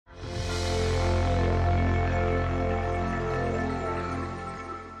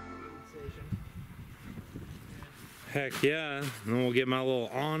Heck yeah. And then we'll get my little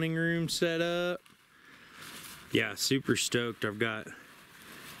awning room set up. Yeah, super stoked. I've got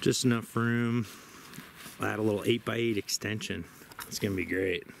just enough room. I'll add a little 8x8 extension. It's gonna be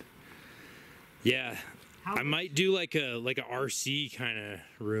great. Yeah, I might do like a RC kind of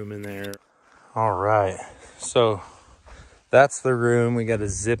room in there. All right, so that's the room. We got to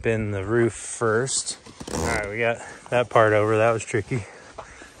zip in the roof first. All right, we got that part over. That was tricky.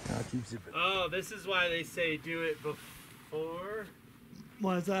 I'll keep zipping. Oh, this is why they say do it before.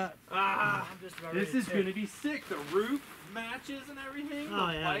 What is that? This is gonna be sick. The roof matches and everything.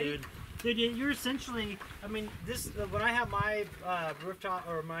 Oh yeah, dude. Dude, you're essentially, I mean, this, when I have my rooftop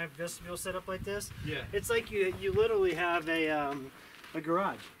or my vestibule set up like this, yeah, it's like you literally have a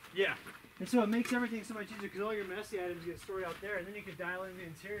garage. Yeah. And so it makes everything so much easier because all your messy items get stored out there, and then you can dial in the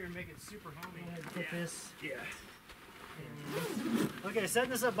interior and make it super homey. Put this. Yeah. Okay,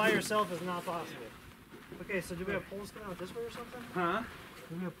 setting this up by yourself is not possible. Okay, so do we have poles coming out this way or something? Huh?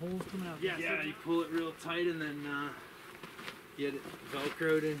 Do we have poles coming out? Yeah, you pull it real tight and then get it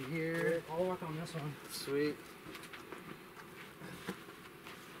velcroed in here. I'll work on this one. Sweet. Put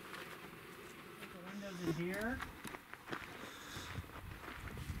the windows in here.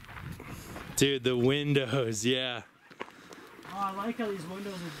 Dude, the windows, yeah. Oh, I like how these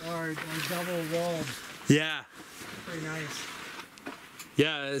windows are double walled. Yeah. Pretty nice.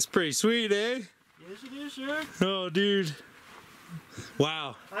 Yeah, it's pretty sweet, eh? Yes, it is, sure. Oh, dude.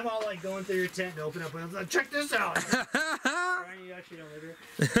 Wow. I'm all like going through your tent to open up and I'm like, check this out. Brian, you actually don't live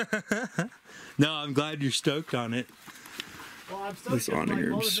here. No, I'm glad you're stoked on it. Well, I'm stoked on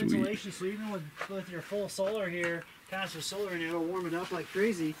like all the ventilation, so even with your full solar here, passive solar in it, it'll warm it up like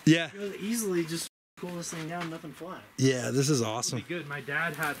crazy. Yeah. You'll easily just cool this thing down, nothing flat. Yeah, this is awesome. It'll be good. My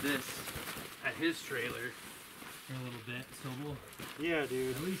dad had this at his trailer for a little bit, so we'll yeah,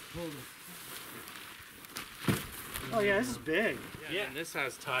 dude. at least pull this. Oh yeah, this is big. Yeah, and this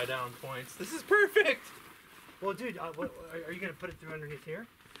has tie down points. This is perfect. Well, dude, are you gonna put it through underneath here?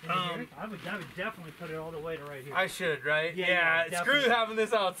 Here? I would definitely put it all the way to right here. I should, right? Yeah, screw having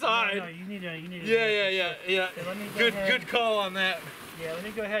this outside. No, you need to. Yeah. Okay, let me go ahead. Good call on that. Yeah, let me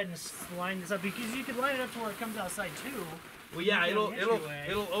go ahead and line this up because you could line it up to where it comes outside too. Well, yeah,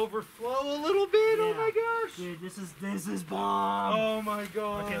 it'll overflow a little bit. Yeah. Oh my gosh. Dude, this is bomb. Oh my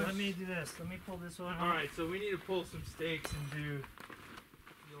gosh. Okay, let me do this. Let me pull this one. All right, so we need to pull some stakes and do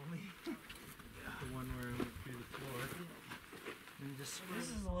the one where it went through the floor. And just, this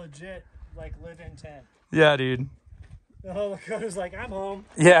is a legit like live-in tent. Yeah, dude. The whole Dakota's like, I'm home.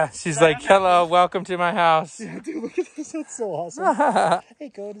 Yeah, she's like, hello, welcome to my house. Yeah, dude, look at this. That's so awesome. Hey,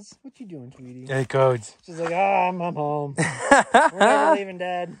 Codes, what you doing, sweetie? Hey, Codes. She's like, I'm home. We're never leaving,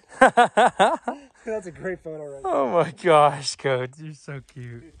 Dad. That's a great photo right there. Oh my gosh, Codes, you're so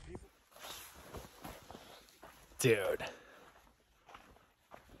cute. Dude.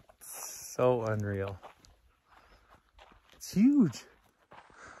 So unreal. It's huge.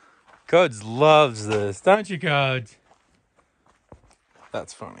 Codes loves this, don't you, Codes?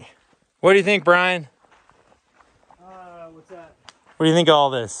 That's funny. What do you think, Brian? What's that? What do you think of all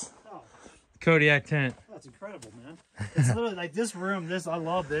this? Oh, Kodiak tent. that's incredible, man. It's literally like this room. I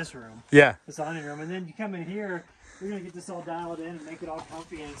love this room. Yeah. This awning room, and then you come in here. We're gonna get this all dialed in and make it all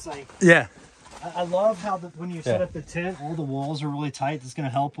comfy, and it's like. Yeah. I love how when you set up the tent, all the walls are really tight. It's going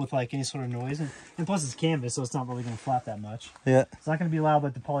to help with like any sort of noise, and plus it's canvas, so it's not really going to flap that much. Yeah. It's not going to be loud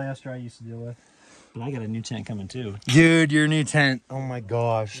like the polyester I used to deal with. But I got a new tent coming too. Dude, your new tent. Oh my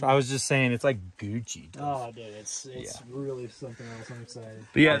gosh. I was just saying, it's like Gucci. Oh, dude, it's really something else. I'm excited.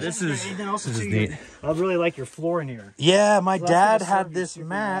 But yeah, this is neat. I really like your floor in here. Yeah, my dad had this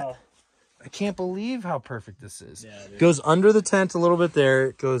mat. Well. I can't believe how perfect this is. Yeah, dude. Goes under the tent a little bit there.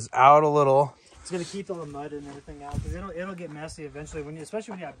 It goes out a little. It's gonna keep all the mud and everything out because it'll get messy eventually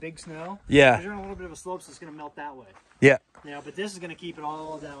especially when you have big snow. Yeah. Because you're on a little bit of a slope, so it's gonna melt that way. Yeah. Yeah, but this is gonna keep it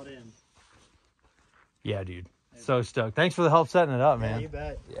all dialed in. Yeah, dude. So stoked. Thanks for the help setting it up, man. Yeah, you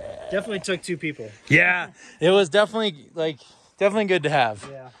bet. Yeah. Definitely took two people. Yeah. It was definitely good to have.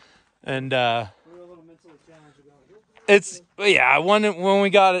 Yeah. And we were a little mentally challenged about it. it's when we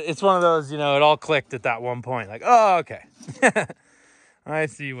got it, it's one of those, it all clicked at that one point. Like, oh, okay. I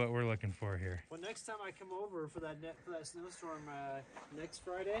see what we're looking for here. Well, next time I come over for that snowstorm next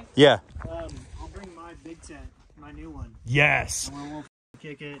Friday, yeah, I'll bring my big tent, my new one. Yes. And we'll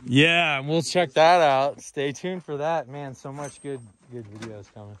kick it. Yeah, we'll check that out. Stay tuned for that, man. So much good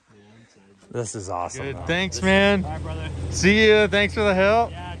videos coming. Yeah, I'm excited. This is awesome. Good. Thanks, man. All right, brother. See you. Thanks for the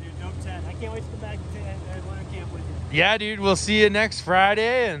help. Yeah, dude. Dope tent. I can't wait to come back and winter camp with you. Yeah, dude. We'll see you next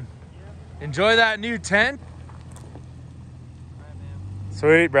Friday and enjoy that new tent.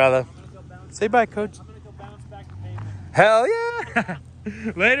 Sweet, brother. Say bye, Coach. I'm gonna go bounce back to pavement. Hell yeah.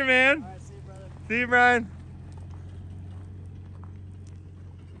 Later, man. All right, see you, brother. See you, Brian.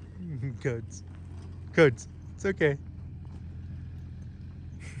 Codes. Codes. It's okay.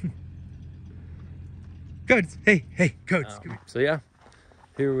 Codes. Hey, Codes. So yeah,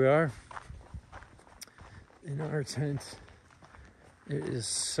 here we are in our tent. It is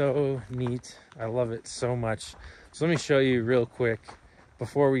so neat. I love it so much. So let me show you real quick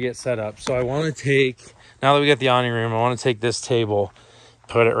before we get set up. So I want to take, now that we got the awning room, I want to take this table,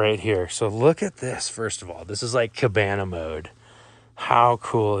 put it right here. So look at this, first of all. This is like cabana mode. How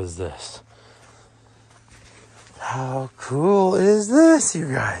cool is this? How cool is this,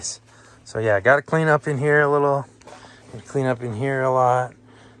 you guys? So yeah, I got to clean up in here a little. Clean up in here a lot.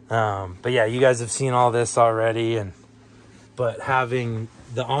 But yeah, you guys have seen all this already, but having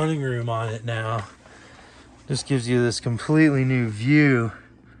the awning room on it now just gives you this completely new view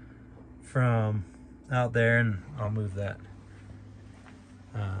from out there. And I'll move that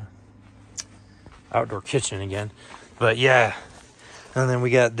outdoor kitchen again. But yeah, and then we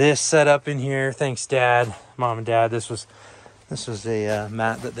got this set up in here. Thanks, Dad, Mom and Dad. This was a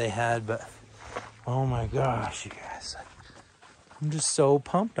mat that they had, but oh my gosh, you guys, I'm just so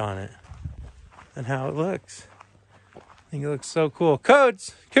pumped on it and how it looks. I think it looks so cool.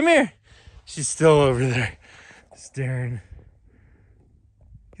 Codes, come here. She's still over there staring.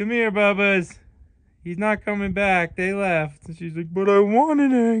 Come here, Bubba's. He's not coming back. They left. And she's like, but I wanted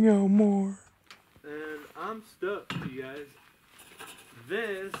to hang out more. And I'm stoked, you guys.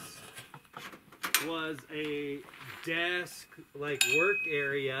 This was a desk, like, work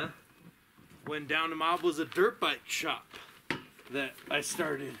area when Down to Mob was a dirt bike shop that I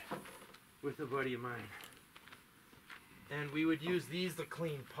started with a buddy of mine. And we would use these to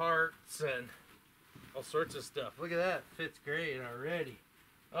clean parts and all sorts of stuff. Look at that. Fits great already.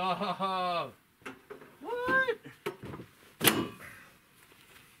 Oh, what?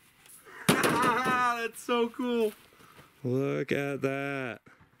 That's so cool. Look at that.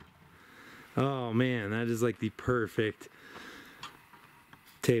 Oh man, that is like the perfect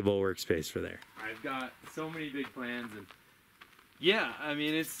table workspace for there. I've got so many big plans, and yeah, I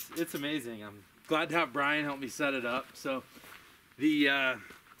mean, it's amazing. I'm glad to have Brian help me set it up. So the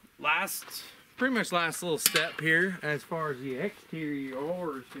pretty much last little step here as far as the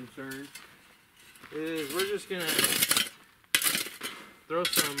exterior is concerned is we're just gonna throw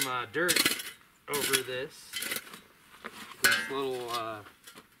some dirt over this little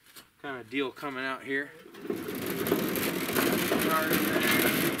kind of deal coming out here.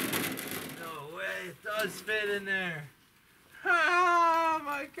 No way, it does fit in there. Oh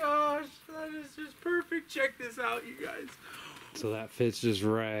my gosh, that is just perfect. Check this out, you guys. So that fits just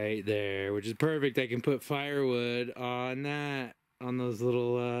right there, which is perfect. I can put firewood on those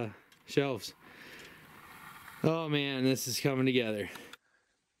little shelves. Oh man, this is coming together.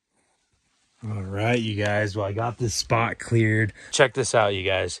 All right, you guys. Well, I got this spot cleared. Check this out, you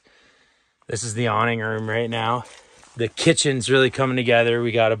guys. This is the awning room right now. The kitchen's really coming together.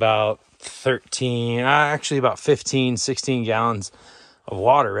 We got about 15, 16 gallons of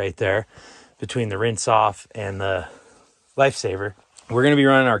water right there between the rinse off and the Lifesaver. We're going to be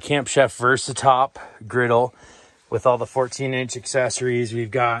running our Camp Chef Versatop griddle with all the 14-inch accessories. We've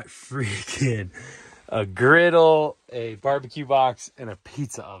got freaking a griddle, a barbecue box, and a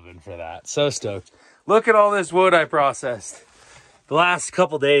pizza oven for that. So stoked. Look at all this wood I processed the last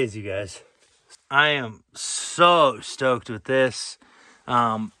couple days, you guys. I am so stoked with this.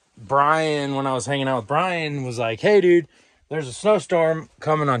 Brian, when I was hanging out with Brian, was like, hey, dude, there's a snowstorm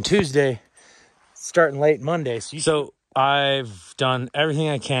coming on Tuesday, starting late Monday. So I've done everything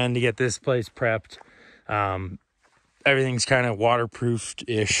I can to get this place prepped. Everything's kind of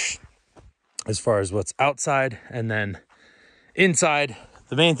waterproofed-ish as far as what's outside, and then inside,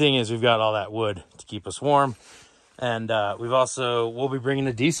 the main thing is we've got all that wood to keep us warm, and we'll be bringing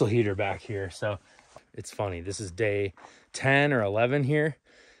a diesel heater back here. So it's funny, this is day 10 or 11 here,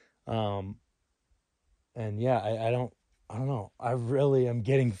 and yeah, I don't know, I really am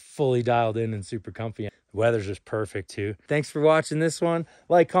getting fully dialed in and super comfy. The weather's just perfect too. Thanks for watching this one.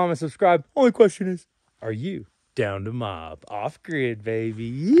 Like, comment, subscribe. Only question is, are you down to mob off grid, baby?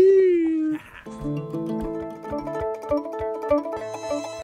 Yeah.